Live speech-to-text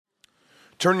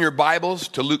Turn your Bibles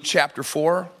to Luke chapter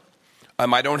 4.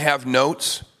 I don't have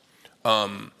notes.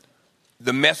 The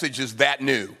message is that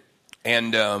new.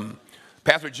 And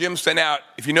Pastor Jim sent out,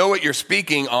 if you know what you're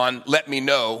speaking on, let me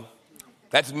know.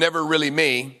 That's never really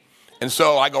me. And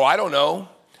so I go, I don't know.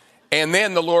 And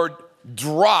then the Lord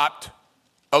dropped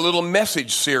a little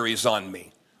message series on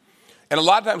me. And a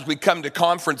lot of times we come to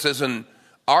conferences, and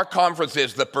our conference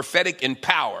is the prophetic in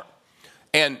power.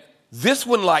 And this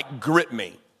one gripped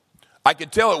me. I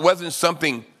could tell it wasn't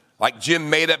something like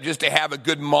Jim made up just to have a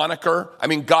good moniker. I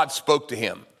mean, God spoke to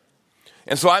him.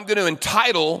 And so I'm going to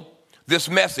entitle this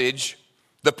message,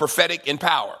 The Prophetic in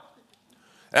Power.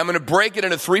 And I'm going to break it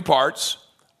into 3 parts.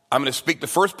 I'm going to speak the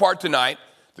first part tonight,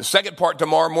 the second part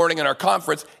tomorrow morning in our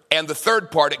conference, and the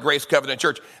third part at Grace Covenant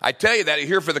Church. I tell you that if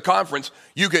you're here for the conference,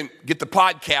 you can get the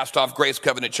podcast off Grace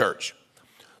Covenant Church.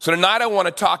 So tonight I want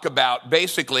to talk about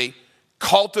basically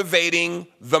cultivating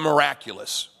the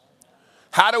miraculous.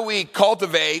 How do we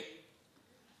cultivate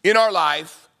in our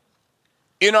life,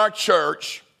 in our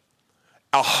church,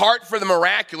 a heart for the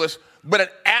miraculous, but an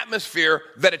atmosphere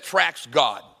that attracts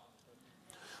God?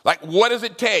 What does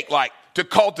it take, to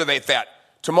cultivate that?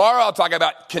 Tomorrow I'll talk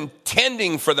about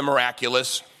contending for the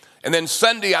miraculous. And then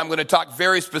Sunday I'm going to talk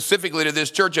very specifically to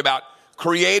this church about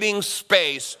creating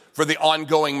space for the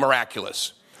ongoing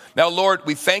miraculous. Now, Lord,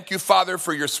 we thank you, Father,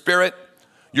 for your spirit,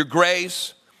 your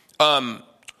grace.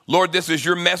 Lord, this is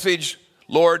your message.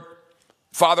 Lord,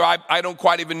 Father, I don't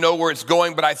quite even know where it's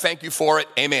going, but I thank you for it.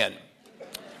 Amen.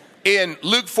 In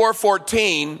Luke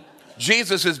 4:14,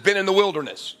 Jesus has been in the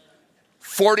wilderness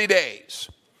 40 days.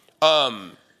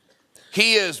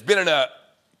 He has been in a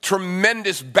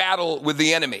tremendous battle with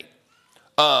the enemy,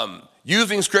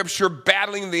 using scripture,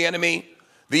 battling the enemy.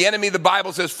 The enemy, the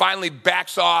Bible says, finally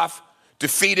backs off,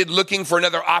 defeated, looking for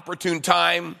another opportune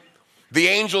time. The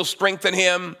angels strengthen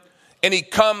him, and he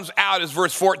comes out, as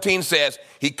verse 14 says,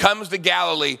 he comes to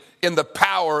Galilee in the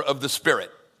power of the Spirit.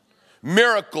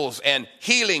 Miracles and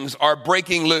healings are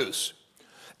breaking loose.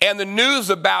 And the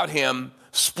news about him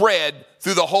spread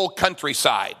through the whole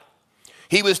countryside.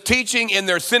 He was teaching in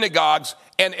their synagogues,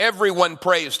 and everyone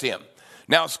praised him.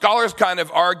 Now, scholars kind of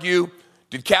argue,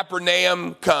 did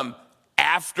Capernaum come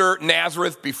after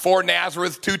Nazareth, before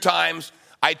Nazareth, 2 times?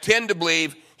 I tend to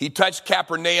believe he touched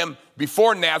Capernaum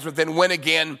before Nazareth and went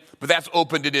again, but that's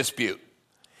open to dispute.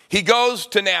 He goes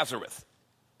to Nazareth.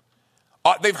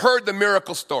 They've heard the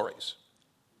miracle stories.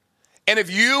 And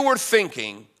if you were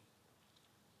thinking,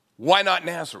 why not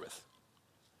Nazareth?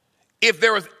 If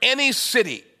there was any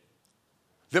city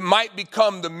that might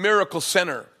become the miracle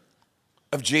center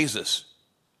of Jesus,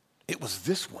 it was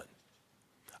this one.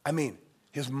 I mean,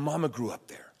 his mama grew up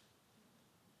there.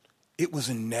 It was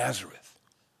in Nazareth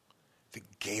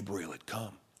that Gabriel had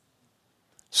come,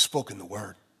 spoken the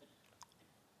word.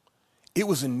 It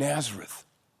was in Nazareth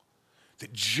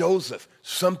that Joseph,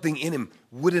 something in him,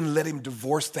 wouldn't let him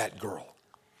divorce that girl,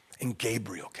 and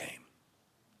Gabriel came.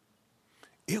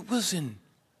 It was in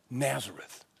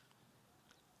Nazareth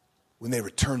when they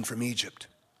returned from Egypt,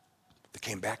 they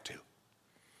came back to.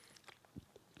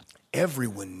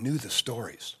 Everyone knew the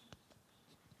stories.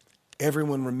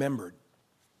 Everyone remembered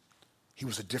he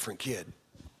was a different kid.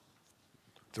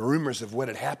 The rumors of what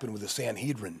had happened with the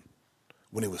Sanhedrin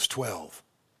when he was 12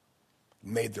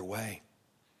 made their way.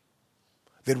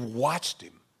 They'd watched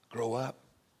him grow up.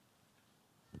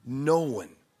 No one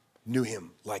knew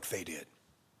him like they did.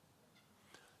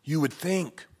 You would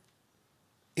think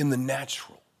in the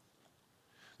natural,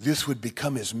 this would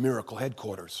become his miracle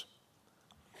headquarters.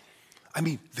 I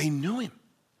mean, they knew him.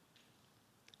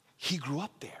 He grew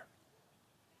up there.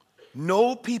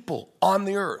 No people on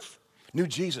the earth knew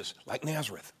Jesus like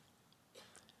Nazareth.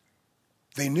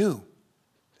 They knew.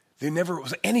 There never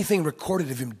was anything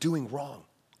recorded of him doing wrong.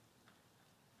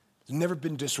 He's never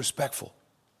been disrespectful.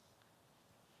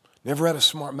 Never had a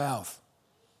smart mouth.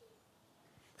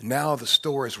 And now the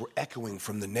stories were echoing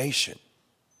from the nation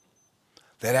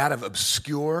that out of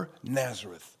obscure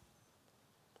Nazareth,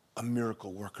 a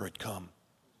miracle worker had come.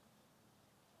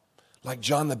 Like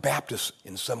John the Baptist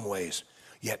in some ways,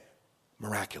 yet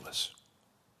miraculous.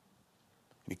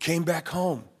 And he came back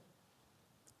home.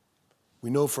 We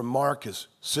know from Mark his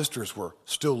sisters were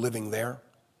still living there.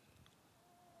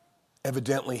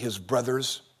 Evidently his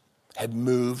brothers had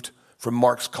moved from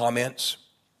Mark's comments.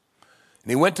 And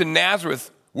he went to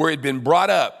Nazareth where he'd been brought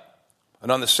up.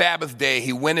 And on the Sabbath day,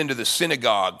 he went into the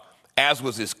synagogue, as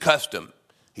was his custom.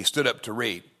 He stood up to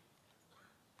read.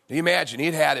 Can you imagine?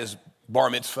 He'd had his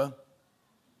bar mitzvah,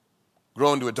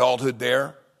 grown to adulthood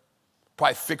there,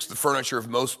 probably fixed the furniture of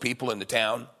most people in the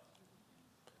town,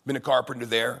 been a carpenter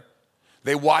there.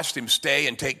 They watched him stay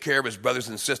and take care of his brothers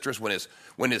and sisters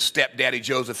when his stepdaddy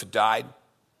Joseph had died.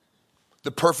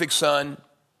 The perfect son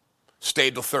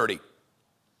stayed till 30.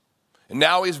 And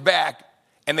now he's back,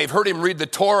 and they've heard him read the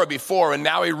Torah before, and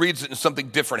now he reads it and something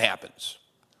different happens.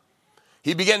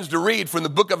 He begins to read from the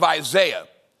book of Isaiah.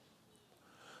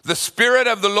 The Spirit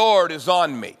of the Lord is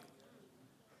on me.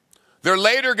 They're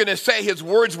later going to say his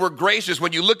words were gracious.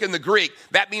 When you look in the Greek,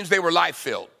 that means they were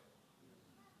life-filled.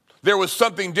 There was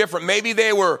something different. Maybe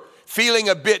they were feeling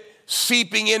a bit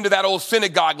seeping into that old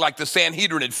synagogue like the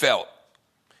Sanhedrin had felt.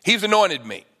 He's anointed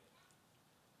me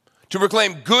to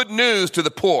proclaim good news to the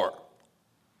poor.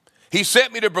 He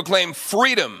sent me to proclaim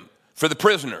freedom for the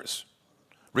prisoners,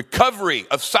 recovery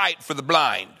of sight for the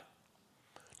blind,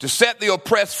 to set the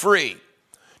oppressed free,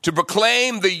 to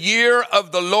proclaim the year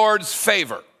of the Lord's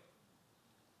favor.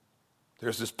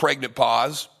 There's this pregnant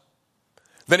pause.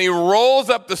 Then he rolls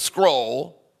up the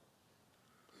scroll,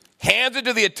 hands it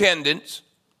to the attendants,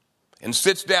 and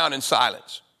sits down in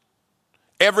silence.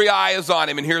 Every eye is on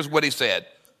him, and here's what he said.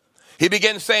 He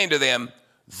begins saying to them,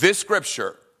 this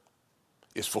scripture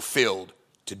is fulfilled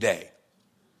today.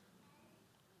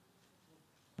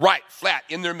 Right, flat,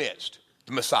 in their midst,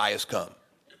 the Messiah has come.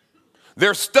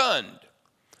 They're stunned.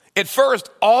 At first,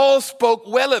 all spoke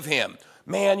well of him.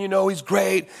 Man, you know, he's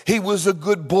great. He was a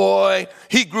good boy.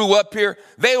 He grew up here.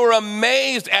 They were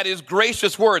amazed at his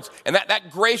gracious words. And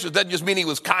that gracious doesn't just mean he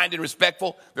was kind and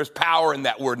respectful. There's power in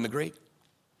that word in the Greek.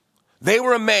 They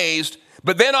were amazed,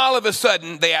 but then all of a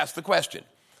sudden, they asked the question.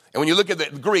 And when you look at the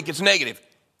Greek, it's negative.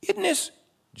 Isn't this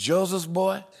Joseph's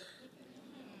boy?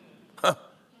 Huh.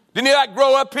 Didn't he like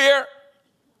grow up here?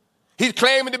 He's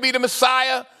claiming to be the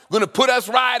Messiah, going to put us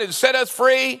right and set us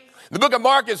free. The book of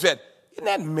Mark said, isn't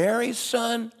that Mary's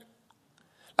son?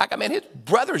 His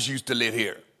brothers used to live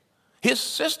here. His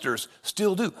sisters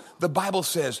still do. The Bible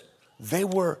says they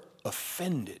were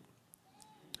offended.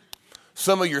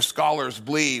 Some of your scholars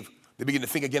believe, they begin to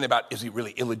think again about, is he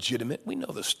really illegitimate? We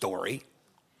know the story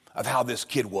of how this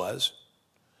kid was.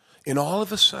 And all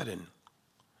of a sudden,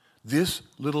 this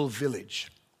little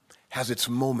village has its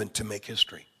moment to make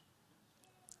history.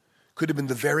 Could have been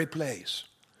the very place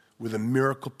where the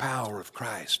miracle power of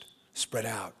Christ spread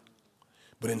out.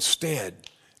 But instead,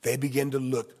 they begin to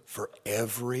look for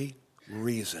every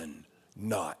reason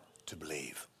not to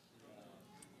believe.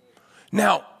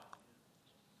 Now,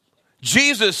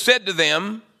 Jesus said to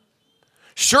them,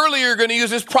 surely you're going to use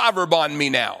this proverb on me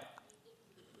now.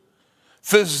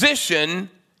 Physician,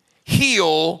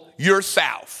 heal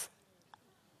yourself.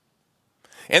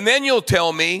 And then you'll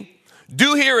tell me,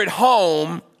 do here at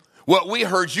home what we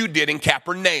heard you did in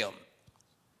Capernaum.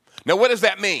 Now, what does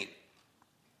that mean?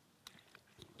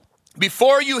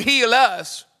 Before you heal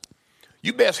us,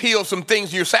 you best heal some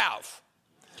things yourself.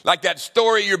 Like that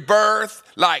story of your birth,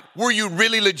 like, were you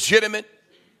really legitimate?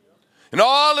 And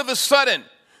all of a sudden,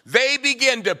 they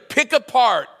begin to pick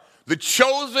apart the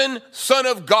chosen Son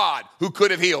of God who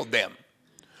could have healed them.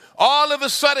 All of a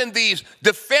sudden, these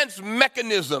defense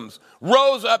mechanisms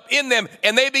rose up in them,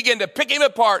 and they began to pick him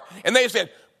apart, and they said,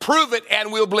 prove it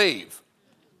and we'll believe.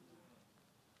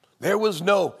 There was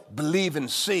no believe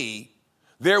and see.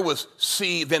 There was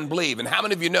see, then believe. And how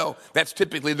many of you know that's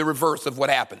typically the reverse of what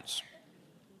happens?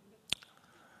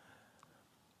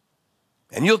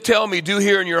 And you'll tell me, do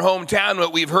here in your hometown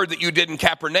what we've heard that you did in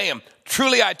Capernaum.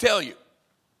 Truly, I tell you,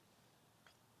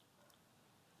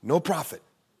 no prophet,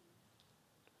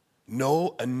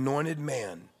 no anointed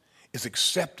man is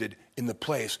accepted in the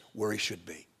place where he should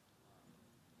be.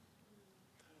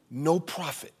 No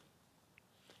prophet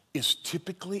is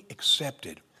typically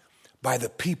accepted by the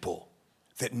people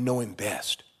that know him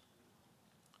best,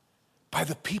 by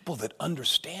the people that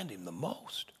understand him the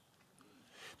most,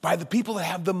 by the people that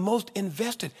have the most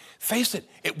invested. Face it,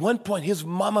 at one point his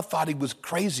mama thought he was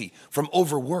crazy from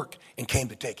overwork and came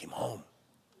to take him home.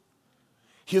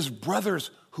 His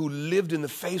brothers who lived in the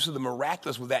face of the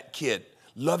miraculous with that kid,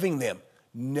 loving them,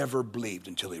 never believed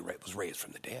until he was raised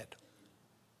from the dead.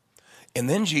 And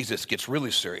then Jesus gets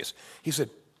really serious. He said,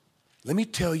 let me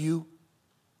tell you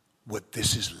what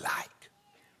this is like.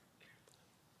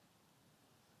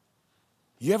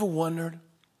 You ever wondered,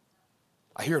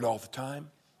 I hear it all the time,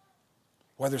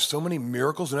 why there's so many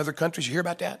miracles in other countries? You hear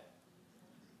about that?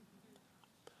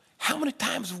 How many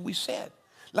times have we said,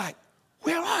 like,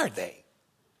 where are they?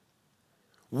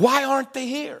 Why aren't they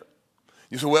here?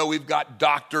 You say, well, we've got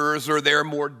doctors or they're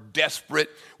more desperate.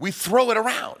 We throw it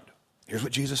around. Here's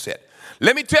what Jesus said.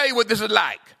 Let me tell you what this is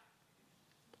like.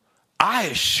 I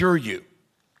assure you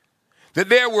that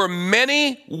there were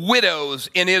many widows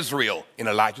in Israel in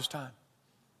Elijah's time.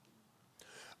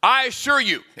 I assure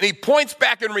you, and he points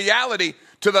back in reality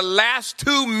to the last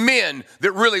two men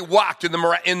that really walked in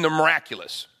the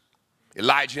miraculous,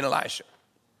 Elijah and Elisha.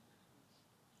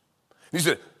 He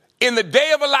said, in the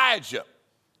day of Elijah,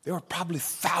 there were probably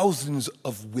thousands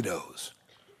of widows.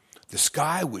 The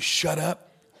sky was shut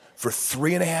up for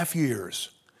 3.5 years.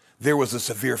 There was a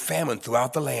severe famine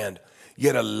throughout the land.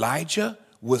 Yet Elijah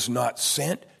was not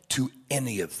sent to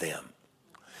any of them,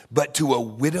 but to a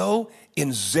widow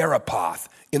in Zarephath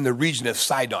in the region of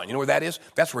Sidon. You know where that is?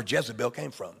 That's where Jezebel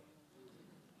came from.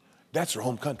 That's her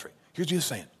home country. Here's what he's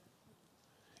saying.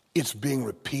 It's being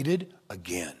repeated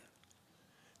again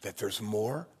that there's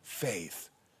more faith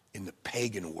in the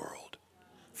pagan world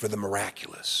for the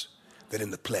miraculous than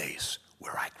in the place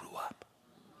where I grew up.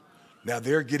 Now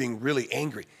they're getting really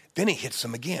angry. Then he hits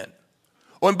them again.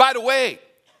 Oh, and by the way,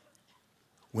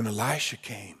 when Elisha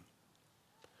came,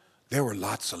 there were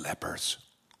lots of lepers.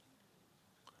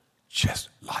 Just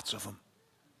lots of them.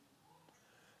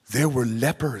 There were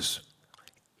lepers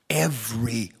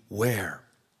everywhere.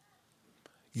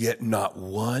 Yet not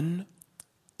one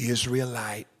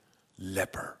Israelite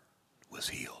leper was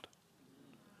healed.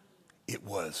 It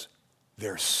was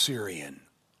their Syrian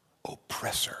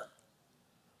oppressor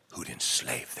who'd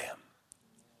enslaved them.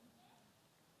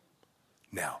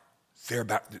 Now, you're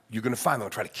going to find them. I'll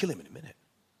try to kill him in a minute.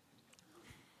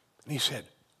 And he said,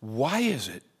 why is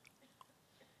it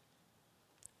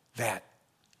that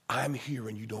I'm here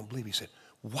and you don't believe? He said,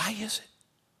 why is it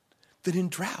that in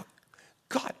drought,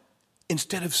 God,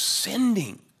 instead of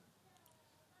sending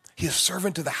his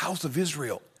servant to the house of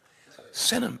Israel,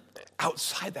 sent him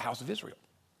outside the house of Israel?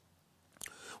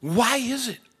 Why is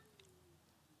it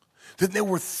that there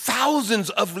were thousands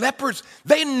of lepers?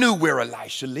 They knew where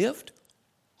Elisha lived.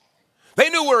 They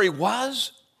knew where he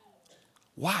was.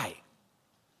 Why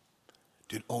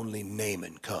did only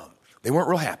Naaman come? They weren't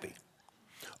real happy.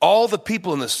 All the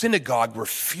people in the synagogue were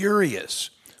furious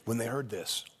when they heard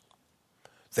this.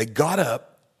 They got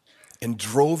up and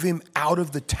drove him out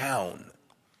of the town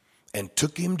and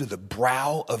took him to the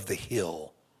brow of the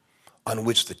hill on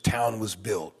which the town was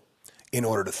built in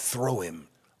order to throw him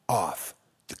off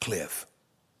the cliff.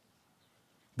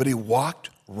 But he walked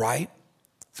right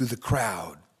through the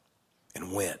crowd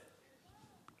and went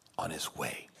on his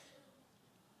way.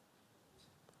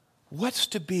 What's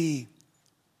to be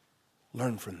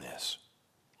learned from this?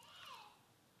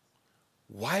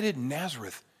 Why did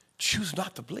Nazareth choose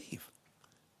not to believe?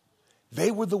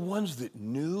 They were the ones that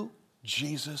knew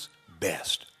Jesus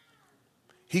best.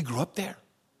 He grew up there.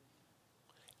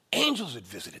 Angels had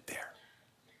visited there.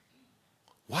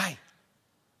 Why?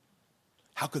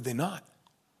 How could they not?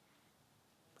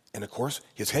 And of course,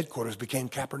 his headquarters became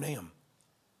Capernaum.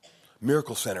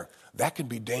 Miracle Center. That can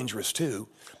be dangerous too,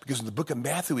 because in the book of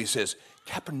Matthew he says,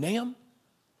 Capernaum,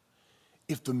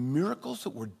 if the miracles that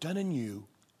were done in you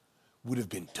would have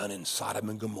been done in Sodom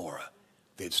and Gomorrah,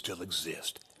 they'd still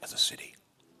exist as a city.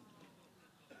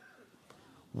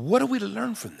 What are we to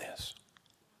learn from this?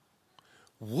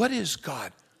 What is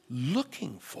God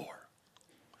looking for?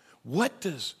 What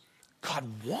does God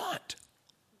want?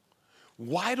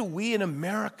 Why do we in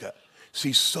America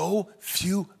see so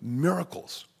few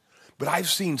miracles? But I've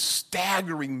seen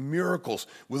staggering miracles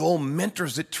with old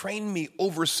mentors that trained me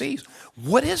overseas.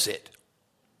 What is it?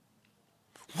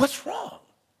 What's wrong?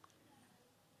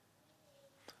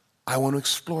 I want to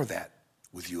explore that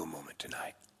with you a moment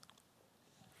tonight.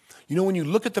 You know, when you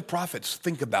look at the prophets,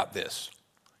 think about this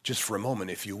just for a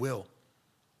moment, if you will.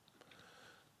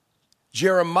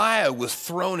 Jeremiah was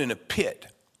thrown in a pit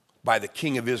by the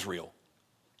king of Israel,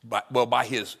 by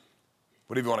his,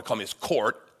 whatever you want to call him, his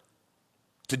court,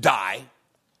 to die.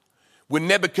 When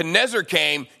Nebuchadnezzar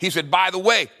came, he said, by the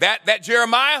way, that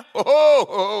Jeremiah,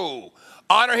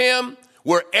 honor him.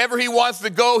 Wherever he wants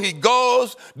to go, he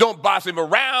goes. Don't boss him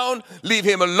around. Leave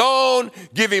him alone.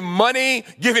 Give him money.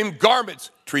 Give him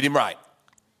garments. Treat him right.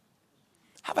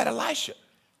 How about Elisha?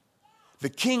 The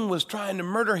king was trying to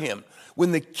murder him.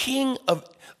 When the king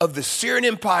of the Syrian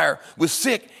Empire was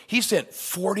sick, he sent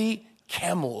 40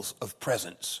 camels of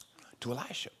presents to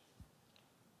Elisha.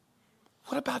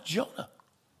 What about Jonah?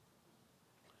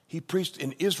 He preached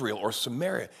in Israel or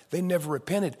Samaria. They never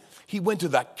repented. He went to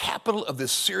the capital of the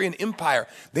Syrian Empire.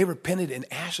 They repented in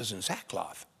ashes and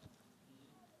sackcloth.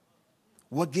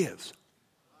 What gives?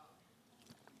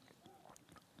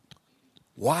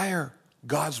 Why are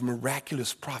God's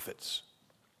miraculous prophets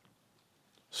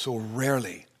so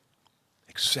rarely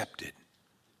accepted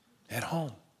at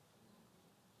home?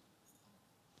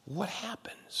 What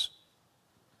happens?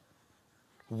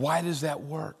 Why does that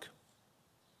work?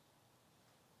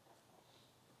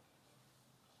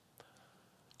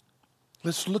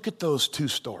 Let's look at those two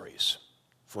stories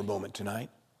for a moment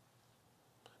tonight.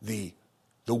 the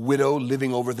widow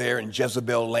living over there in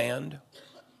Jezebel land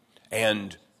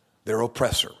and their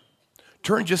oppressor.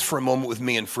 Turn just for a moment with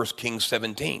me in 1 Kings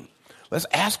 17. Let's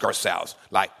ask ourselves,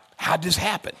 like, how did this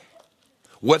happen?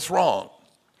 What's wrong?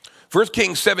 1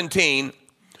 Kings 17,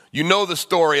 you know the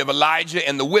story of Elijah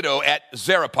and the widow at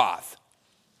Zarephath.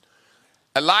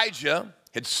 Elijah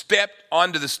had stepped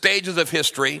onto the stages of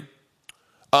history.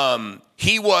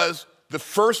 He was the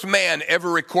first man ever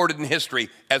recorded in history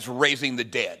as raising the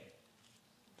dead.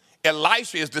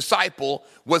 Elisha, his disciple,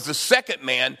 was the second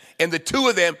man, and the two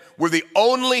of them were the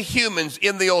only humans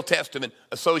in the Old Testament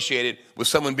associated with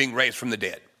someone being raised from the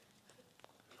dead.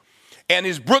 And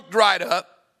his brook dried up.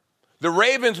 The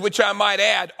ravens, which I might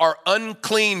add are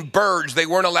unclean birds they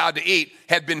weren't allowed to eat,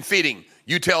 had been feeding.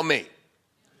 You tell me.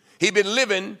 He'd been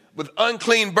living with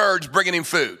unclean birds bringing him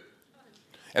food.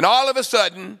 And all of a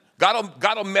sudden, God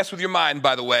will mess with your mind,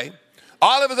 by the way.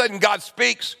 All of a sudden, God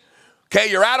speaks, okay,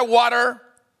 you're out of water,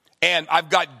 and I've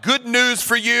got good news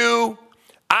for you.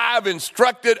 I've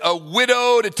instructed a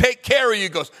widow to take care of you. He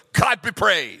goes, God be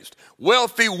praised.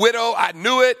 Wealthy widow, I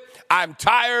knew it. I'm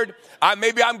tired.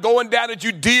 Maybe I'm going down to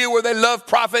Judea where they love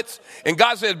prophets. And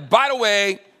God said, by the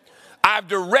way, I've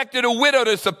directed a widow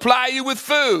to supply you with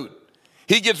food.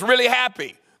 He gets really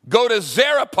happy. Go to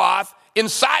Zarephath in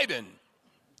Sidon.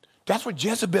 That's where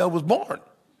Jezebel was born.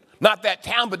 Not that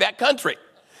town, but that country.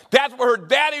 That's where her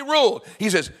daddy ruled. He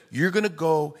says, you're going to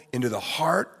go into the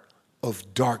heart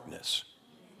of darkness.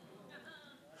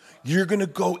 You're going to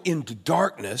go into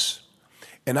darkness,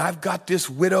 and I've got this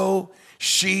widow.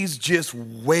 She's just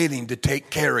waiting to take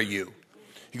care of you.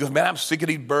 He goes, man, I'm sick of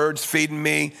these birds feeding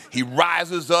me. He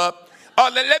rises up.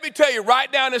 Let me tell you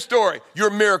right down this story. Your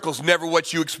miracle's never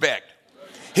what you expect.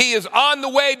 He is on the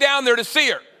way down there to see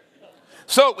her.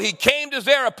 So he came to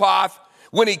Zarephath.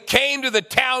 When he came to the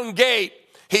town gate,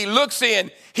 he looks in.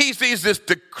 He sees this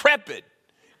decrepit,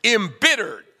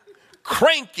 embittered,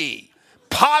 cranky,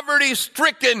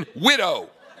 poverty-stricken widow.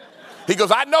 He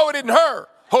goes, I know it isn't her.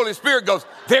 Holy Spirit goes,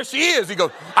 there she is. He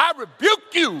goes, I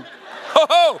rebuke you.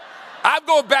 I'm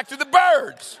going back to the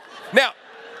birds. Now,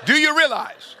 do you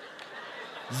realize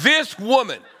this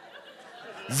woman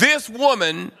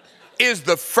is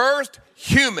the first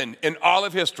human in all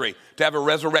of history to have a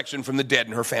resurrection from the dead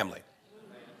in her family?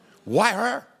 Why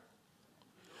her?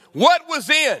 What was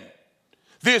in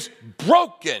this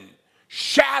broken,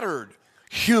 shattered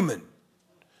human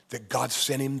that God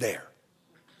sent him there?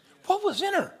 What was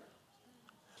in her?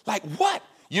 Like what?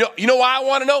 You know why I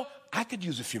want to know? I could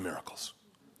use a few miracles.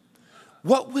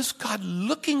 What was God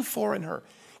looking for in her?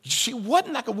 She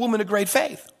wasn't like a woman of great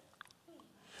faith.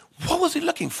 What was he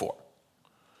looking for?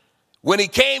 When he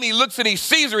came, he looks and he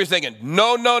sees her. He's thinking,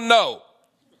 no, no, no.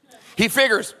 He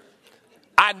figures,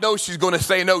 I know she's going to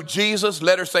say no. Jesus,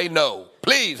 let her say no.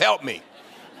 Please help me.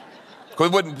 Because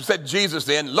he wouldn't have said Jesus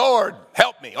then. Lord,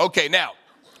 help me. Okay, now.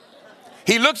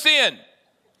 He looks in.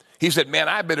 He said, man,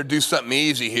 I better do something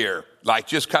easy here. Like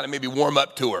just kind of maybe warm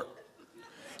up to her.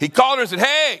 He called her and said,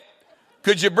 hey,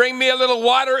 could you bring me a little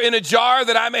water in a jar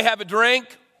that I may have a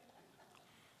drink?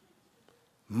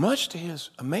 Much to his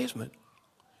amazement,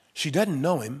 she doesn't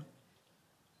know him.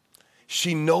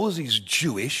 She knows he's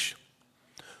Jewish.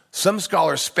 Some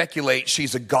scholars speculate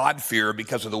she's a God-fearer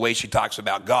because of the way she talks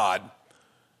about God.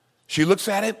 She looks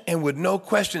at him, and with no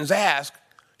questions asked,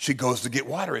 she goes to get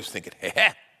water. He's thinking,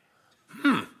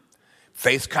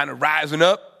 face kind of rising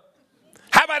up.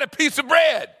 How about a piece of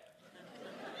bread?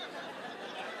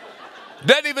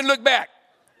 Doesn't even look back.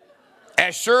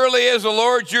 As surely as the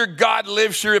Lord your God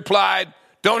lives, she replied,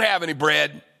 don't have any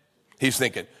bread. He's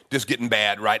thinking, this is getting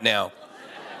bad right now.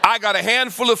 I got a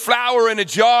handful of flour in a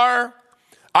jar.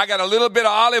 I got a little bit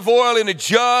of olive oil in a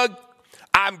jug.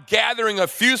 I'm gathering a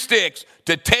few sticks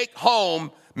to take home,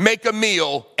 make a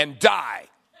meal, and die.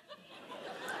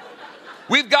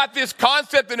 We've got this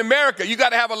concept in America. You got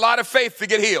to have a lot of faith to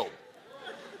get healed.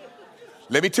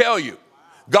 Let me tell you,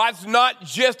 God's not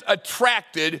just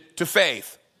attracted to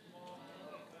faith.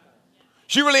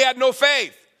 She really had no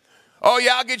faith. Oh,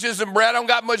 yeah, I'll get you some bread. I don't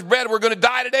got much bread. We're going to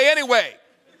die today anyway.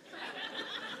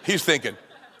 He's thinking,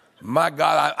 my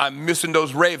God, I'm missing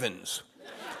those ravens.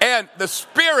 And the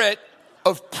spirit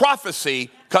of prophecy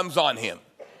comes on him.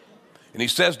 And he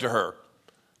says to her,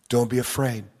 don't be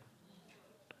afraid.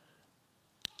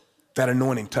 That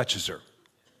anointing touches her.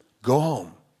 Go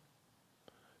home.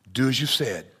 Do as you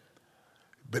said.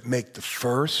 But make the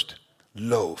first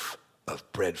loaf of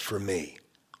bread for me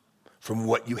from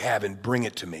what you have and bring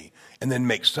it to me. And then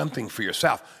make something for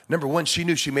yourself. Number one, she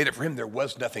knew she made it for him. There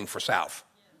was nothing for self.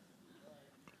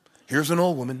 Here's an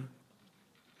old woman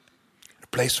in a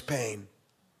place of pain.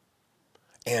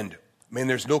 And I mean,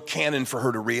 there's no canon for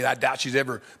her to read. I doubt she's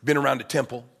ever been around a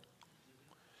temple.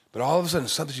 But all of a sudden,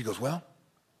 something, she goes, well,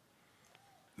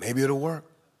 maybe it'll work.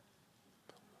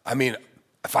 I mean,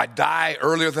 if I die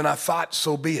earlier than I thought,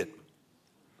 so be it.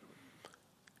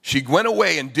 She went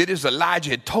away and did as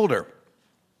Elijah had told her.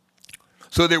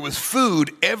 So there was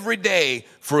food every day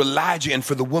for Elijah and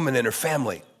for the woman and her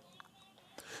family.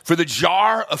 For the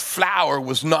jar of flour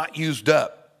was not used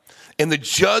up, and the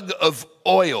jug of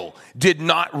oil did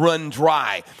not run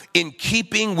dry, in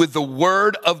keeping with the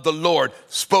word of the Lord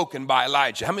spoken by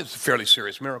Elijah. I mean, it's a fairly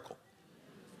serious miracle.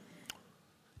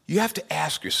 You have to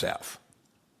ask yourself,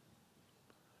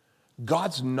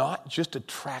 God's not just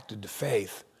attracted to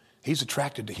faith, he's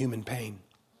attracted to human pain.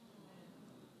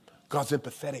 God's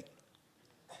empathetic.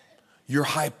 Your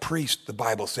high priest, the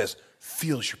Bible says,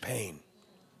 feels your pain.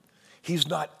 He's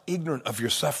not ignorant of your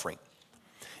suffering.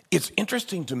 It's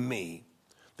interesting to me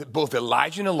that both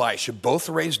Elijah and Elisha both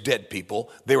raised dead people.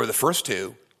 They were the first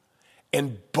two.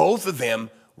 And both of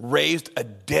them raised a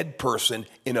dead person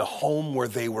in a home where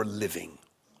they were living.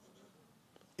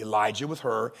 Elijah with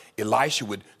her, Elisha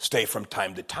would stay from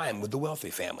time to time with the wealthy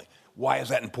family. Why is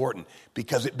that important?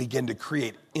 Because it began to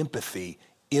create empathy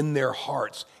in their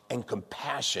hearts and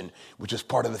compassion, which is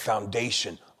part of the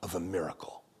foundation of a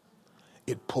miracle.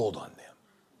 It pulled on them.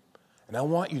 And I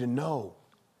want you to know,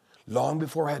 long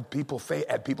before people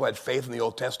had faith in the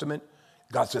Old Testament,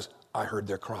 God says, I heard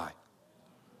their cry.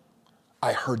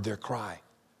 I heard their cry.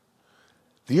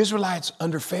 The Israelites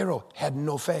under Pharaoh had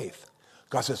no faith.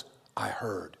 God says, I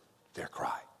heard their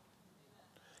cry.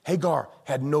 Hagar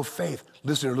had no faith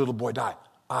listening to her little boy die.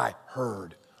 I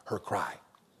heard her cry.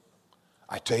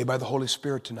 I tell you by the Holy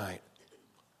Spirit tonight,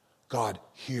 God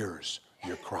hears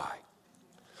your cry.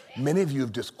 Many of you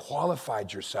have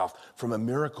disqualified yourself from a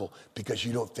miracle because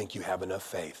you don't think you have enough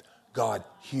faith. God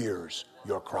hears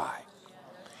your cry.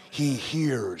 He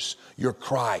hears your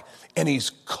cry, and he's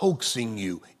coaxing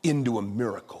you into a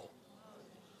miracle.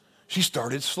 She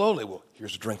started slowly. Well,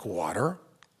 here's a drink of water.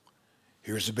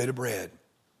 Here's a bit of bread.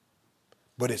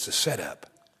 But it's a setup.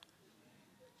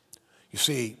 You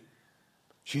see,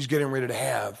 she's getting ready to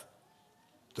have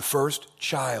the first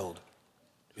child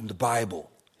in the Bible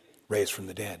raised from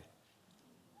the dead.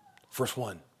 First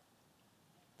one.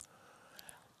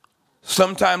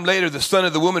 Sometime later, the son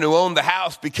of the woman who owned the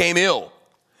house became ill.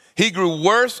 He grew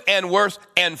worse and worse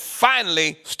and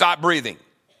finally stopped breathing.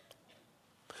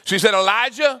 She said,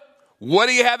 Elijah, what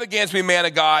do you have against me, man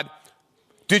of God?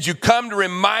 Did you come to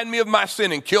remind me of my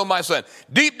sin and kill my son?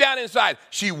 Deep down inside,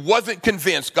 she wasn't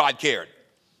convinced God cared.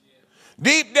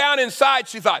 Deep down inside,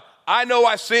 she thought, I know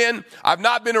I sinned. I've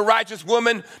not been a righteous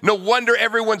woman. No wonder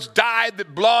everyone's died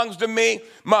that belongs to me.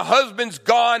 My husband's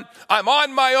gone. I'm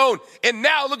on my own. And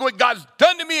now look what God's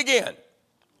done to me again.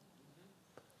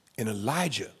 And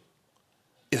Elijah,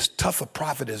 as tough a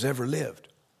prophet as ever lived.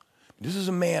 This is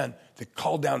a man that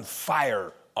called down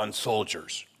fire on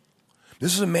soldiers.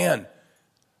 This is a man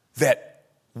that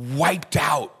wiped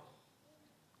out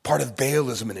part of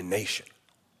Baalism in a nation.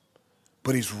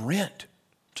 But he's rent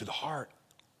to the heart.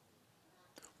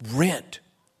 Rent.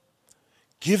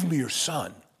 Give me your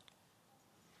son.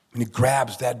 And he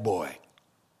grabs that boy.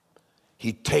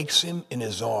 He takes him in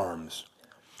his arms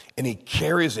and he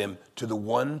carries him to the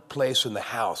one place in the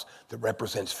house that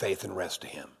represents faith and rest to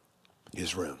him,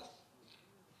 his room.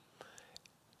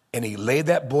 And he laid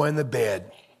that boy in the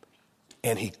bed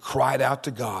and he cried out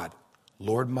to God,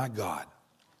 Lord my God,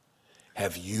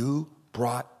 have you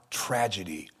brought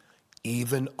tragedy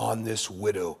even on this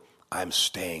widow I'm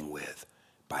staying with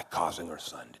by causing her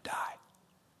son to die?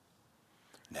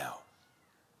 Now,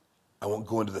 I won't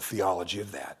go into the theology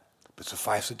of that, but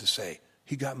suffice it to say,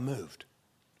 he got moved.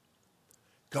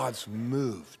 God's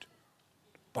moved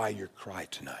by your cry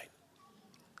tonight.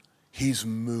 He's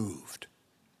moved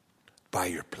by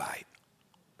your plight.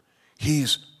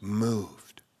 He's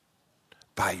moved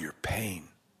by your pain.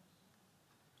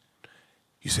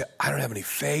 You say, I don't have any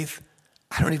faith.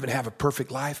 I don't even have a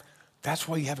perfect life. That's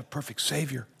why you have a perfect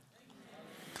Savior.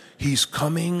 He's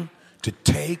coming to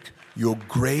take your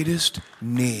greatest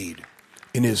need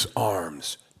in his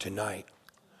arms tonight.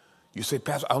 You say,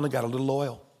 Pastor, I only got a little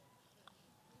oil.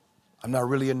 I'm not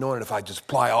really anointed if I just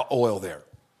apply oil there.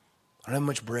 I don't have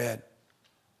much bread.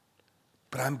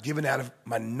 But I'm giving out of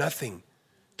my nothing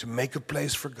to make a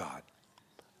place for God.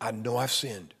 I know I've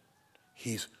sinned.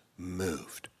 He's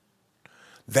moved.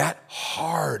 That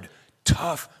hard,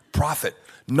 tough prophet,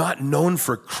 not known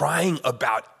for crying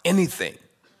about anything,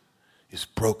 is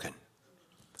broken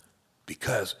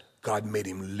because God made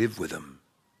him live with him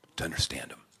to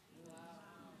understand him.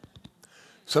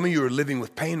 Some of you are living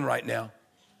with pain right now.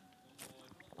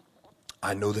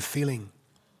 I know the feeling.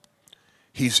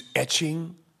 He's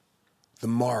etching the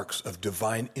marks of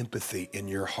divine empathy in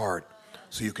your heart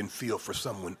so you can feel for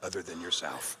someone other than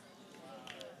yourself.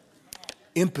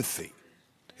 Empathy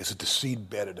is at the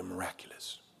seedbed of the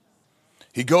miraculous.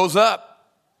 He goes up.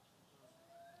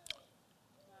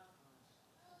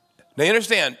 Now you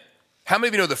understand, how many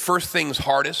of you know the first thing's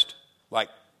hardest? Like,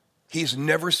 he's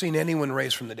never seen anyone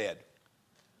raised from the dead.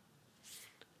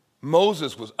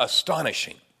 Moses was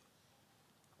astonishing.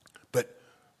 But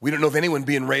we don't know of anyone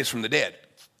being raised from the dead.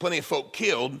 Plenty of folk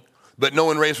killed, but no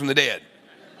one raised from the dead.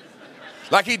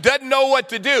 Like, he doesn't know what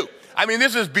to do. I mean,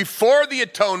 this is before the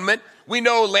atonement. We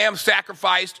know lamb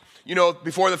sacrificed,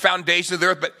 before the foundation of the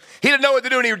earth, but he didn't know what to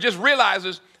do, and he just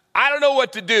realizes, I don't know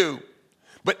what to do,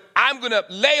 but I'm going to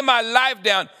lay my life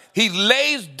down. He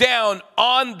lays down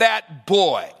on that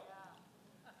boy.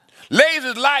 Lays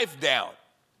his life down.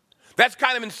 That's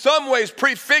kind of in some ways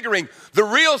prefiguring the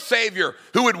real Savior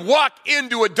who would walk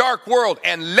into a dark world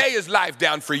and lay his life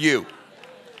down for you.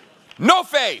 No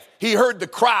faith. He heard the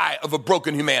cry of a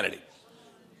broken humanity.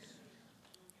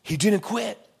 He didn't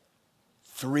quit.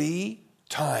 3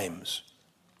 times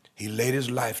he laid his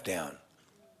life down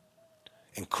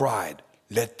and cried,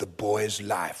 let the boy's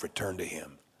life return to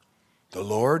him. The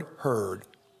Lord heard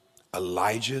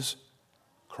Elijah's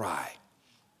cry,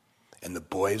 and the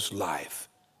boy's life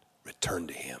returned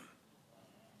to him.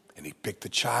 And he picked the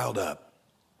child up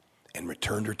and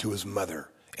returned her to his mother.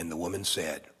 And the woman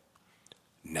said,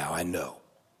 now I know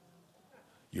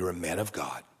you're a man of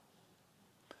God,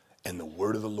 and the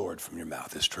word of the Lord from your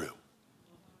mouth is true.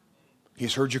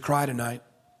 He's heard you cry tonight.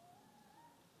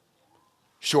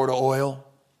 Short of oil,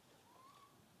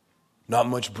 not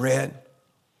much bread.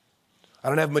 I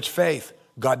don't have much faith.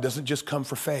 God doesn't just come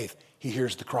for faith. He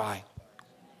hears the cry.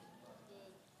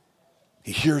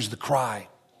 He hears the cry.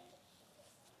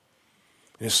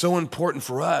 And it's so important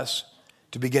for us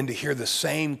to begin to hear the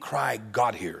same cry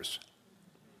God hears.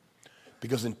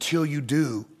 Because until you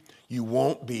do, you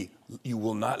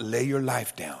will not lay your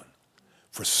life down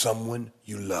for someone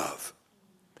you love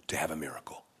to have a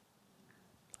miracle.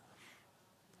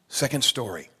 Second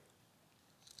story.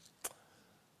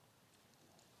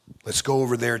 Let's go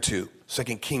over there to 2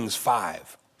 Kings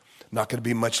 5. Not going to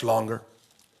be much longer.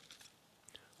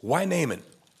 Why Naaman?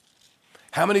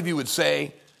 How many of you would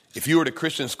say, if you were at a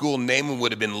Christian school, Naaman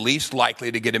would have been least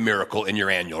likely to get a miracle in your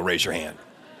annual? Raise your hand.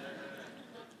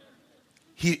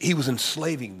 He was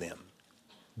enslaving them,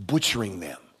 butchering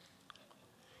them.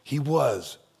 He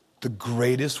was the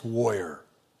greatest warrior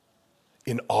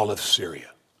in all of Syria.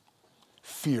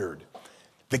 Feared.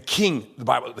 The king,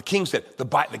 the king said,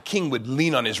 the king would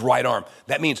lean on his right arm.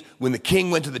 That means when the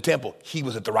king went to the temple, he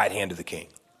was at the right hand of the king.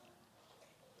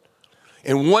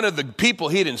 And one of the people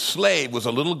he'd enslaved was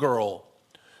a little girl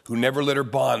who never let her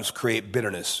bonds create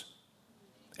bitterness.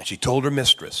 And she told her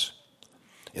mistress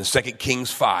in 2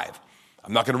 Kings 5,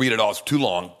 I'm not going to read it all, it's too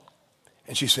long.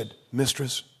 And she said,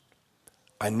 mistress,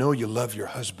 I know you love your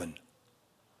husband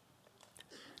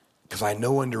because I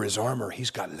know under his armor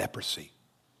he's got leprosy.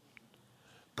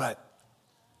 But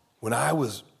when I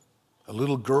was a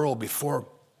little girl before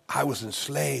I was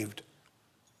enslaved,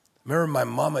 I remember my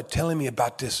mama telling me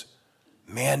about this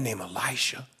man named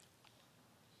Elisha.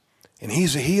 And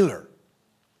he's a healer.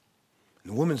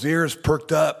 And the woman's ears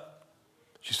perked up.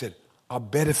 She said, I'll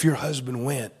bet if your husband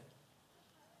went,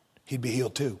 he'd be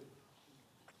healed too.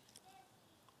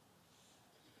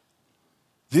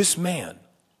 This man,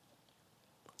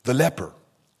 the leper,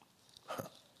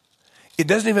 it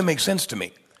doesn't even make sense to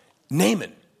me.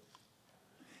 Naaman,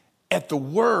 at the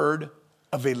word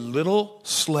of a little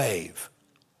slave,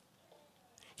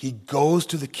 he goes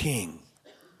to the king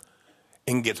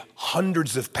and gets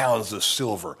hundreds of pounds of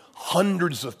silver,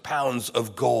 hundreds of pounds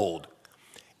of gold,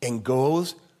 and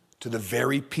goes to the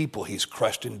very people he's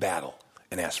crushed in battle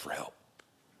and asks for help.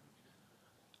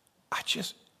 I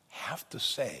just have to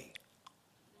say,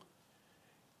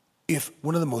 if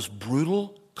one of the most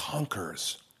brutal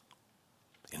conquerors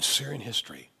in Syrian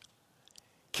history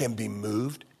can be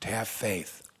moved to have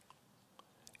faith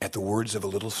at the words of a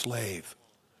little slave,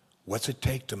 what's it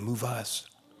take to move us?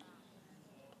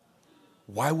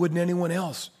 Why wouldn't anyone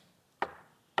else?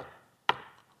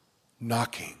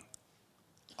 Knocking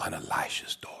on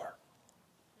Elisha's door.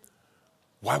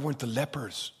 Why weren't the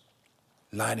lepers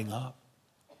lining up?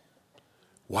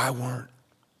 Why weren't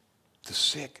the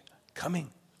sick coming?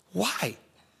 Why?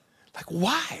 Like,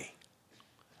 why?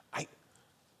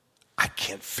 I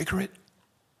can't figure it,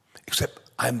 except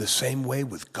I'm the same way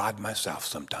with God myself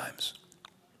sometimes.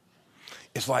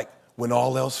 It's like when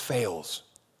all else fails,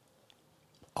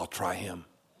 I'll try him.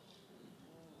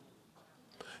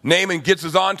 Naaman gets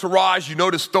his entourage. You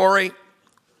know the story.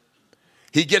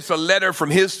 He gets a letter from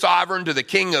his sovereign to the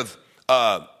king of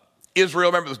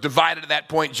Israel. Remember, it was divided at that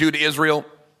point, Judah, Israel.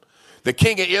 The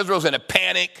king of Israel's in a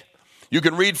panic. You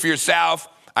can read for yourself.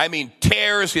 I mean,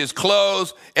 tears his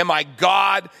clothes. Am I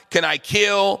God? Can I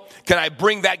kill? Can I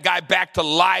bring that guy back to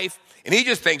life? And he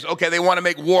just thinks, okay, they want to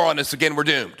make war on us again. We're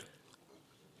doomed.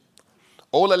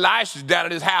 Old Elisha's down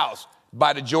at his house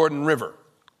by the Jordan River.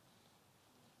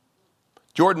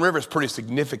 Jordan River is pretty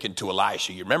significant to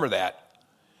Elisha. You remember that?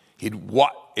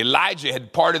 Elijah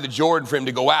had parted the Jordan for him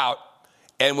to go out.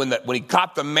 And when he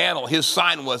caught the mantle, his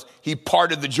sign was he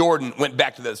parted the Jordan, went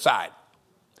back to the other side.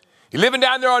 He living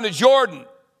down there on the Jordan.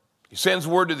 He sends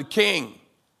word to the king.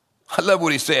 I love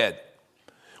what he said.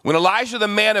 When Elisha, the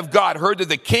man of God, heard that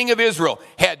the king of Israel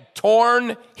had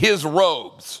torn his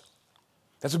robes.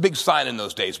 That's a big sign in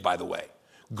those days, by the way.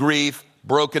 Grief,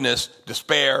 brokenness,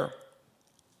 despair.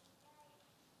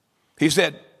 He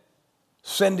said,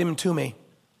 send him to me.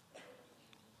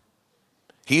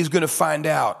 He's going to find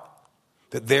out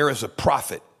that there is a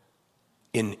prophet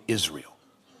in Israel.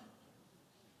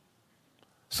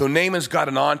 So Naaman's got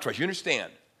an entourage. You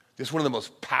understand? This is one of the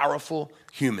most powerful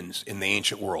humans in the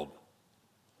ancient world.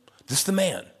 This is the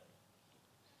man.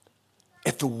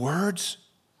 At the words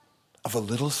of a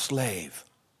little slave,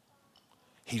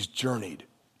 he's journeyed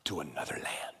to another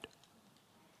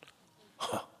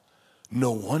land.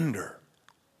 No wonder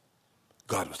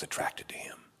God was attracted to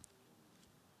him.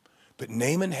 But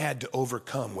Naaman had to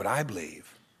overcome what I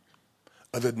believe,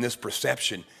 other than this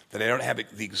perception that I don't have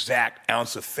the exact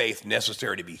ounce of faith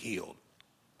necessary to be healed.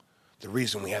 The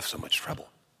reason we have so much trouble.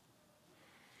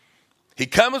 He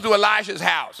comes to Elisha's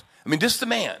house. I mean, this is the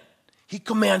man. He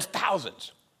commands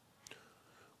thousands.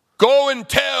 Go and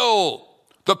tell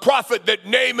the prophet that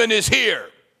Naaman is here.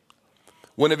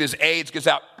 One of his aides gets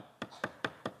out.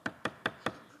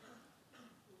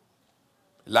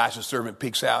 Elisha's servant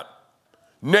peeks out.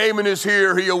 Naaman is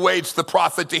here. He awaits the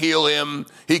prophet to heal him.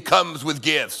 He comes with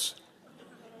gifts.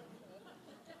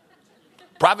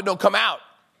 Prophet don't come out.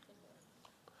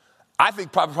 I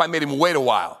think prophet probably made him wait a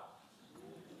while.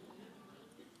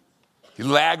 He's a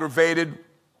little aggravated.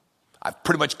 I've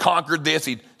pretty much conquered this.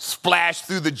 He splashed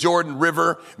through the Jordan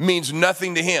River. Means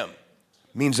nothing to him.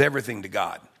 Means everything to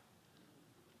God.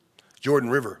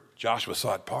 Jordan River, Joshua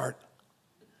saw it part.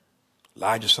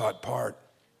 Elijah saw it part.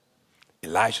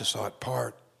 Elisha saw it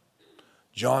part.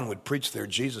 John would preach there.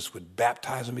 Jesus would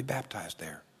baptize and be baptized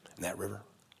there in that river.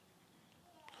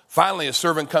 Finally, a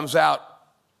servant comes out.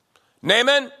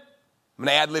 Naaman, I'm going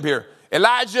to ad-lib here.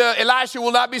 Elisha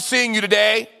will not be seeing you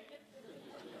today.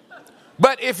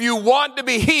 But if you want to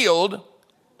be healed,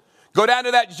 go down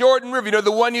to that Jordan River. You know,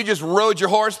 the one you just rode your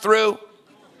horse through?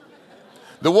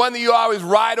 The one that you always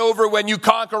ride over when you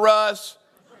conquer us?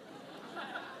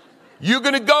 You're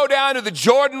going to go down to the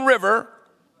Jordan River.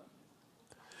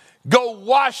 Go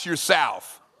wash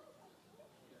yourself.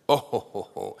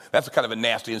 Oh, that's a kind of a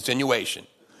nasty insinuation.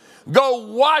 Go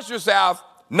wash yourself,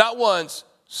 not once,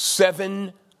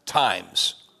 7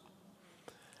 times.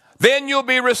 Then you'll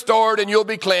be restored and you'll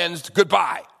be cleansed.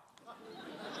 Goodbye.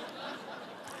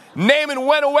 Naaman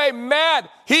went away mad.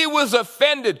 He was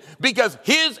offended because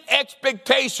his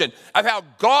expectation of how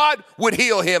God would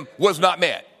heal him was not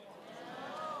met.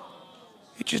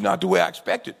 It's just not the way I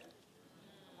expected.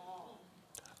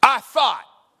 I thought.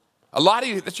 A lot of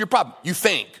you, that's your problem. You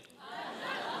think.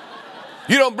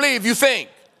 You don't believe, you think.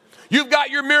 You've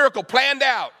got your miracle planned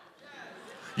out.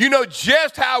 You know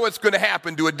just how it's going to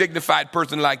happen to a dignified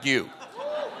person like you.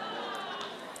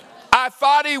 I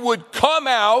thought he would come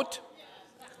out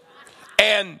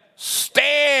and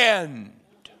stand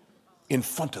in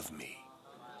front of me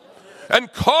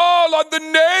and call on the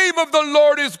name of the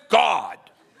Lord his God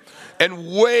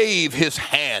and wave his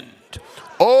hand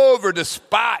over the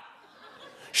spot.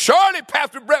 Surely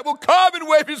Pastor Brett will come and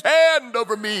wave his hand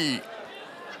over me.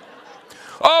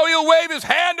 Oh, he'll wave his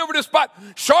hand over the spot.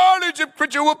 Surely Jim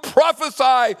Pritchard will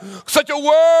prophesy such a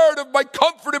word of my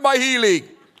comfort and my healing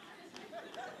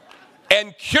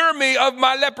and cure me of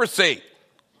my leprosy.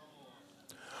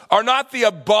 Are not the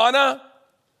Abana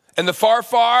and the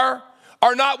Farfar,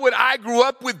 are not what I grew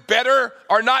up with better?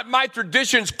 Are not my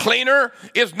traditions cleaner?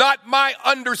 Is not my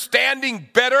understanding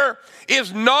better?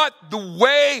 Is not the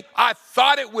way I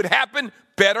thought it would happen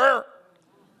better?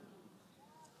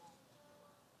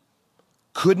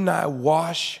 Couldn't I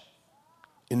wash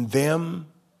in them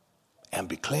and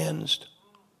be cleansed?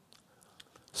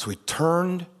 So he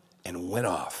turned and went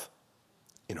off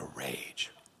in a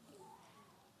rage.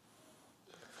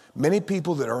 Many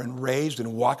people that are enraged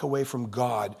and walk away from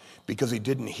God because he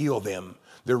didn't heal them,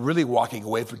 they're really walking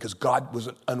away because God was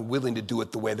unwilling to do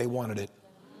it the way they wanted it.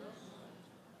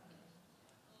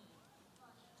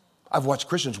 I've watched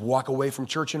Christians walk away from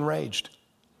church enraged.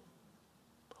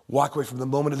 Walk away from the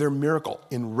moment of their miracle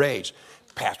enraged.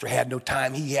 Pastor had no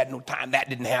time, he had no time, that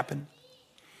didn't happen.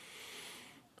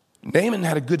 Naaman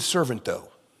had a good servant though.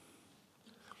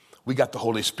 We got the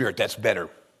Holy Spirit, that's better.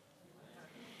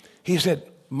 He said,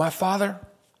 my father,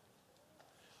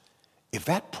 if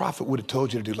that prophet would have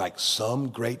told you to do like some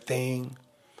great thing,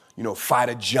 fight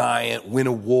a giant, win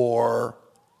a war,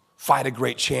 fight a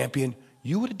great champion,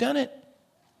 you would have done it.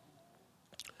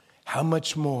 How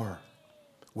much more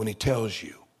when he tells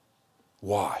you,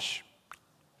 wash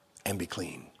and be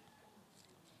clean?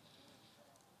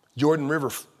 Jordan River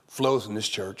flows in this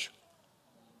church.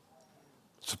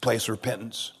 It's a place of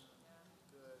repentance.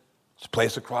 It's a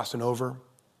place of crossing over.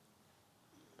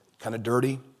 Kind of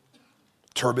dirty,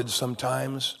 turbid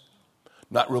sometimes,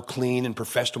 not real clean and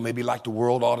professional, maybe like the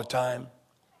world all the time.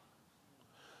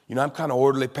 I'm kind of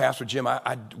orderly, Pastor Jim.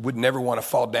 I would never want to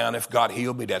fall down if God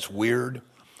healed me. That's weird.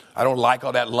 I don't like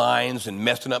all that lines and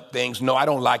messing up things. No, I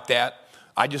don't like that.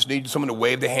 I just need someone to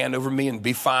wave their hand over me and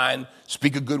be fine,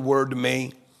 speak a good word to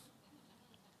me.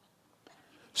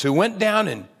 So he went down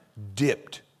and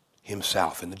dipped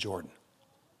himself in the Jordan.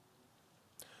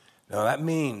 Now that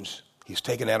means he's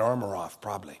taken that armor off,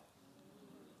 probably.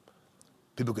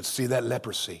 People could see that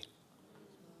leprosy.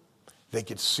 They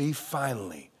could see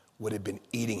finally what had been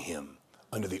eating him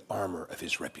under the armor of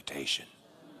his reputation.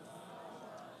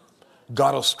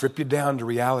 God will strip you down to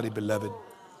reality, beloved.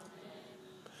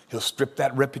 He'll strip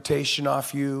that reputation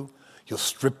off you. He'll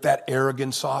strip that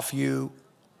arrogance off you.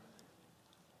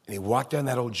 And he walked down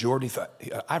that old Jordan. He thought,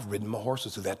 I've ridden my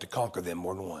horses through that to conquer them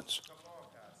more than once.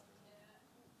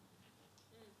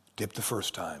 Dip the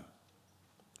first time,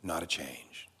 not a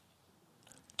change.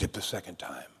 Dip the second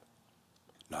time,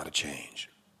 not a change.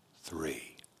 3,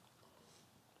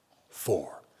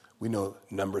 4. We know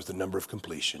number is the number of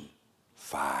completion.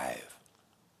 5,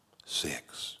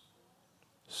 6,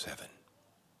 7.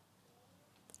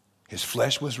 His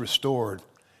flesh was restored,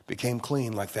 became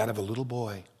clean like that of a little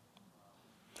boy.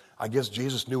 I guess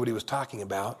Jesus knew what he was talking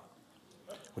about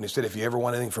when he said, if you ever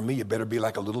want anything from me, you better be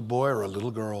like a little boy or a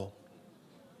little girl.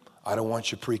 I don't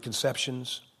want your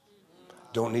preconceptions.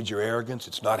 Don't need your arrogance.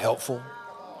 It's not helpful.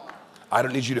 I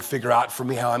don't need you to figure out for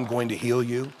me how I'm going to heal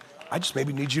you. I just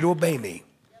maybe need you to obey me.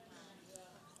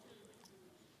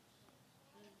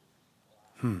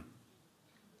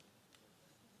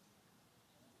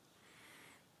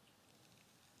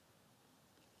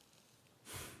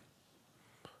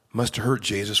 Must have hurt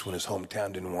Jesus when his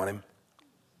hometown didn't want him.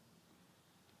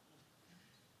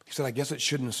 He said, I guess it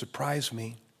shouldn't have surprised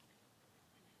me.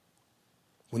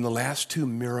 When the last 2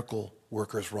 miracle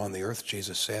workers were on the earth,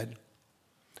 Jesus said,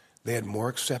 they had more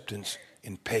acceptance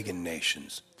in pagan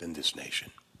nations than this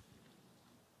nation.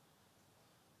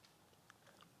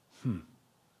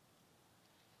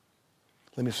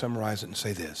 Let me summarize it and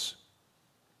say this.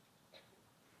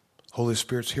 Holy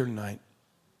Spirit's here tonight.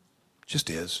 Just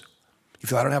is. You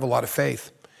feel I don't have a lot of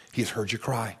faith. He's heard you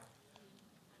cry.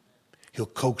 He'll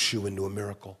coax you into a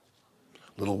miracle.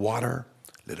 Little water,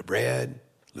 little bread,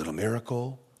 little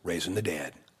miracle, raising the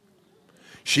dead.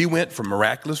 She went from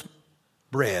miraculous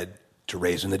bread to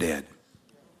raising the dead.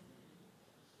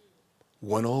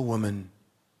 One old woman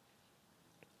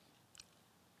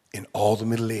in all the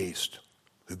Middle East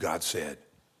who God said,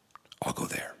 I'll go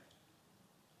there.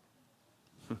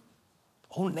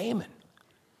 Oh, Naaman.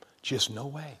 Just no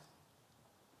way.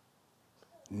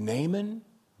 Naaman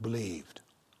believed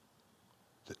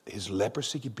that his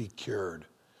leprosy could be cured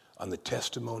on the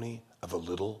testimony of a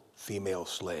little female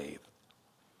slave.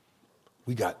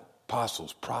 We got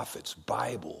apostles, prophets,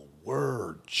 Bible,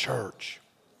 word, church.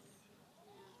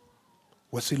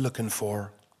 What's he looking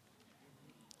for?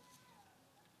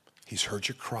 He's heard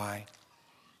your cry.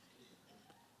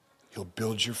 He'll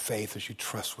build your faith as you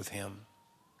trust with him.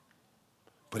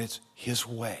 But it's his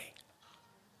way.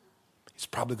 He's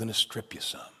probably going to strip you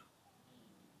some.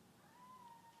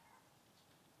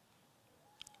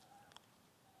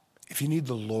 If you need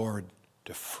the Lord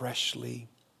to freshly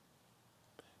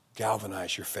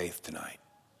galvanize your faith tonight,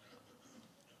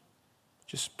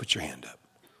 just put your hand up.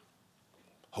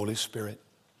 Holy Spirit,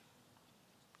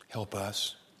 help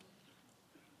us.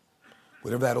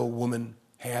 Whatever that old woman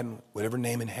had, whatever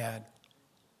Naaman had,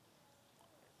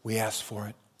 we ask for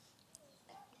it.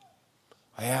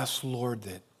 I ask, Lord,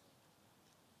 that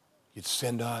you'd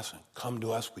send us and come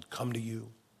to us, we'd come to you,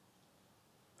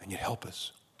 and you'd help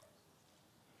us.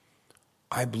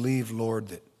 I believe, Lord,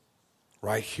 that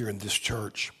right here in this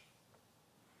church.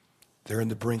 They're in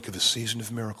the brink of a season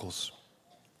of miracles.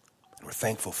 And we're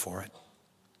thankful for it.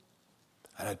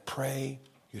 And I'd pray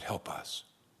you'd help us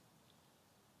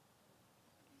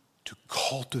to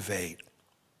cultivate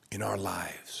in our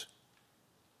lives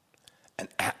an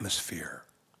atmosphere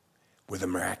where the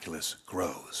miraculous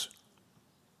grows,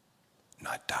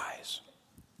 not dies.